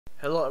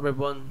Hello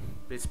everyone,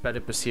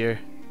 Blitsplatapus here,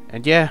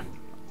 and yeah,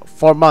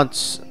 4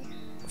 months,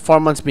 4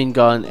 months been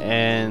gone,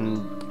 and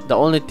the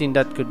only thing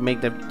that could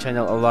make the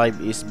channel alive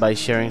is by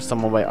sharing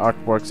some of my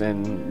artworks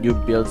and new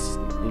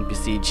builds in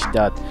Besiege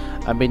that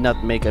I may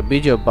not make a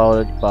video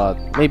about it, but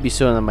maybe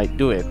soon I might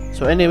do it.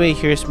 So anyway,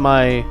 here's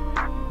my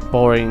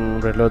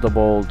boring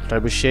reloadable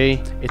trebuchet.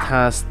 It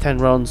has 10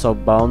 rounds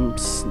of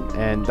bombs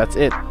and that's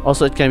it.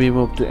 Also, it can be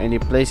moved to any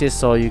places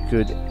so you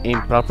could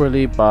aim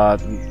properly,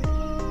 but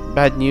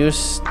bad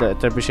news, the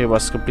trebuchet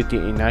was completely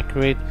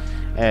inaccurate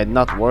and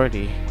not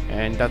worthy,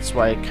 and that's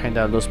why I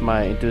kinda lost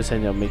my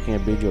enthusiasm of making a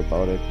video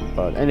about it.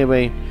 But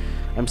anyway,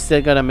 I'm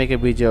still gonna make a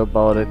video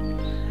about it,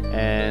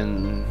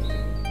 and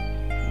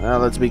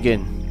now let's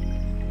begin.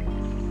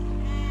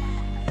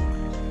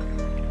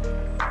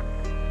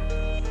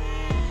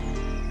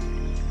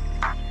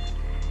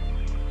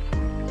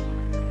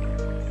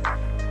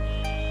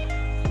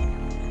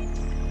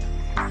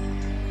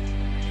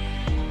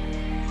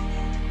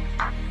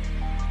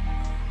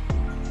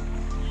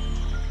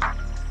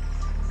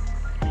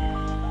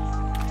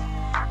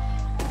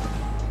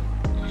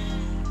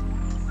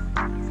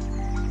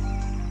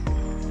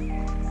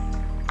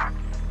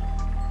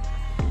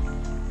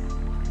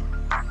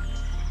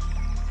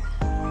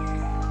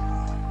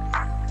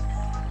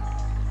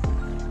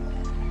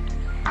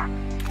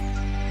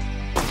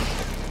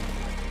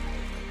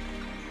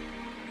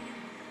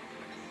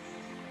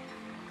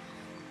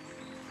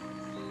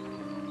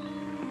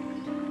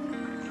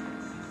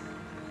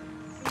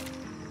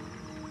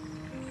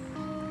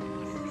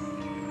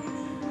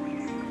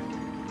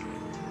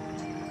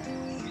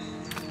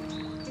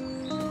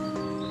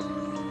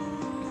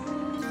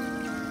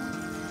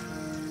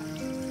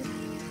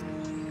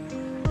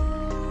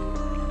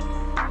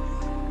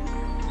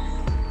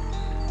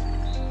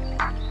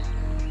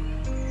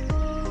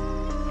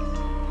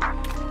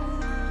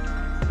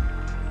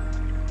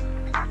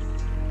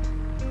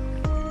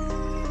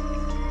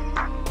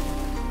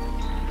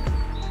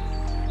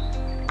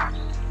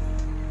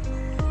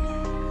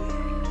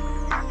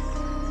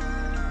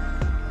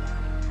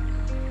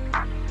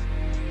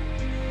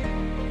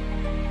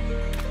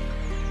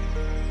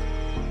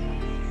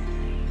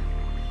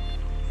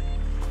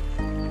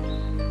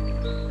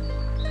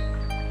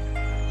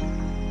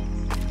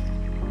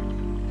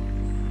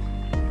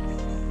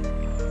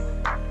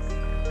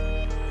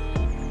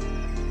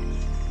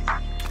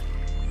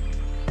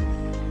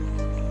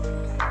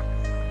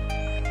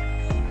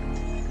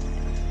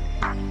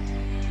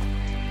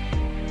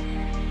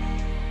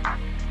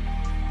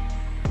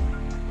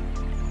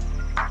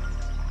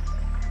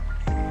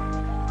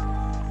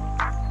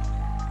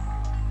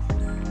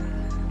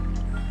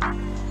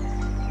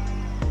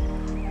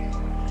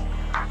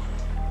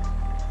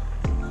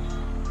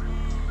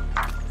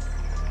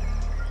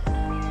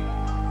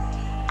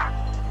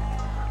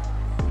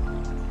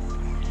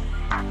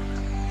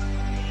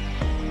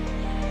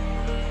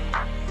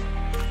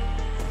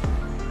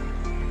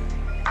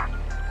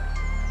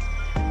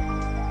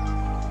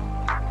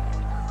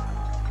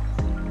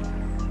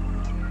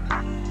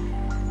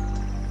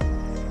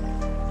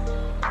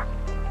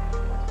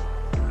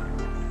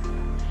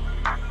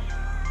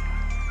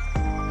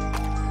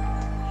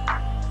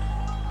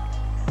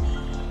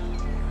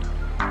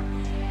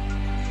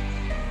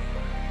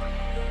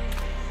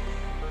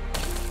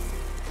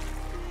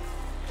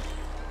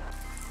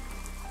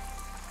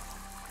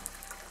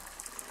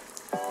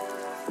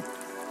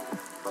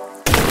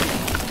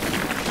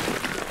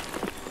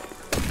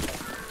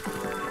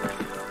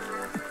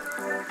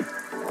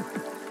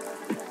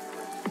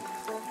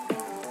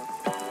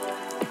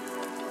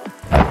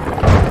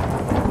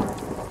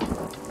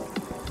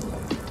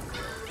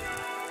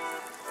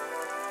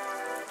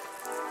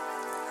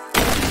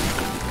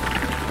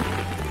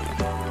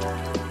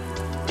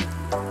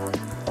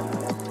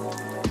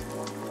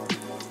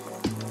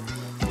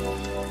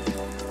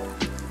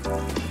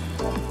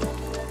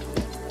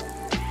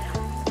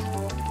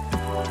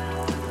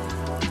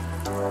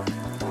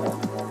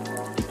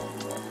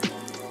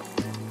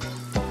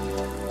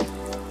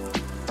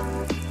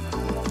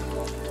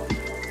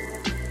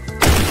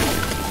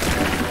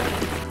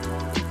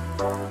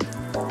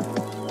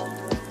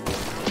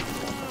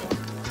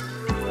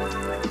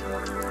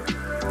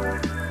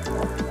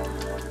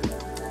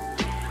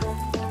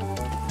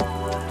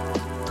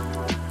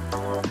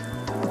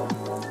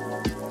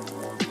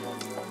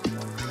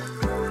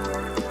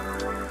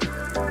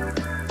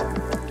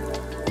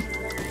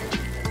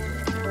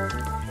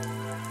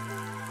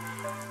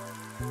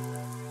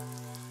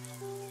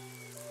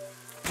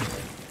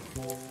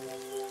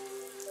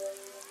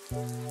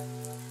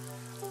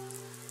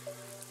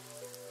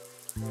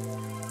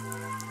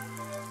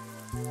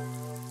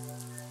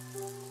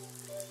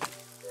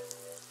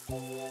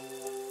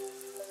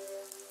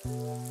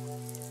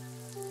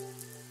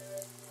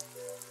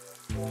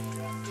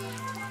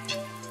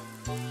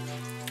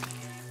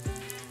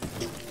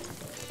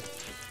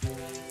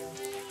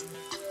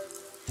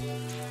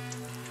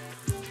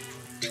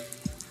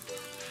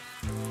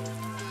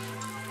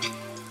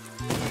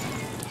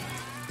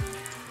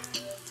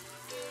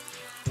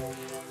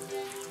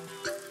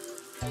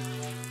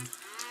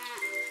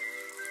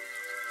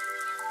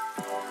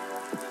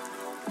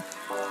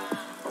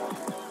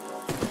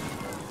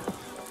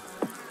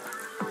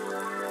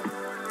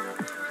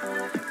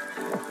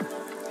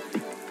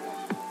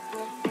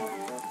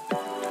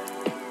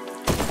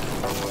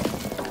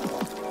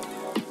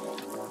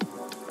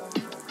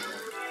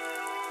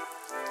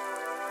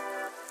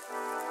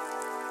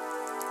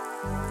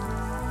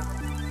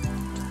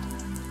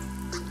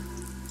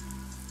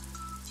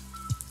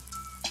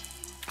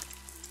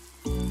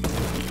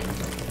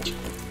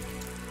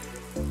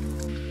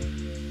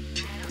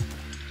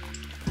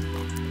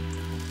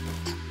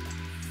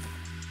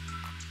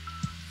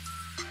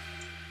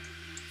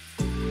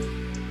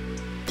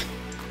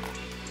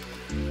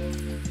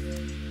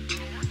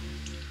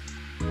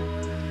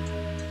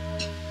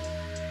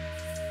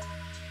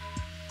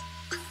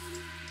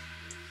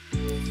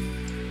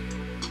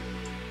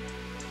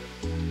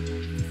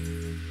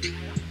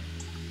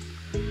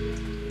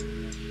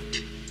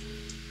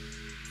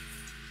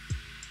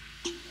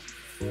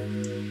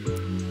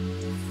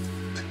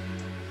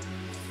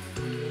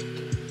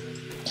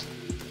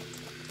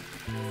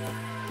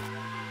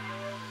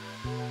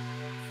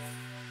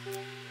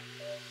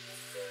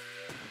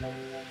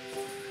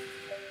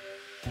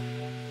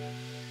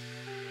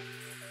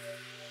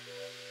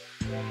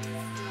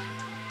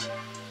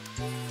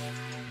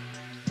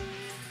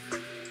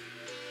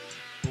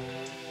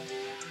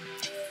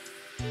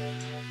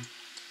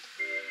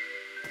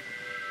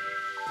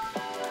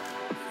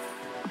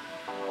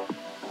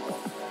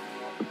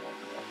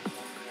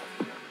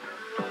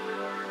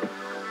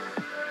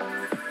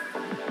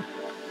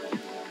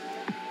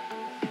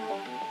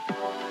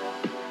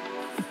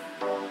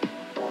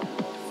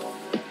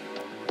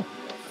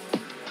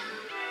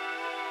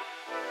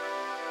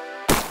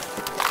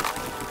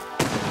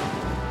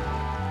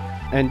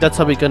 And that's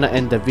how we're gonna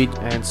end the video.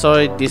 And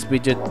sorry this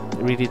video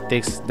really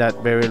takes that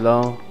very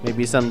long.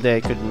 Maybe someday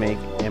I could make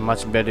a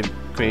much better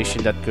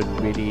creation that could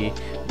really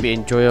be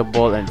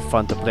enjoyable and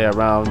fun to play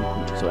around.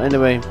 So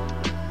anyway,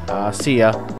 see ya.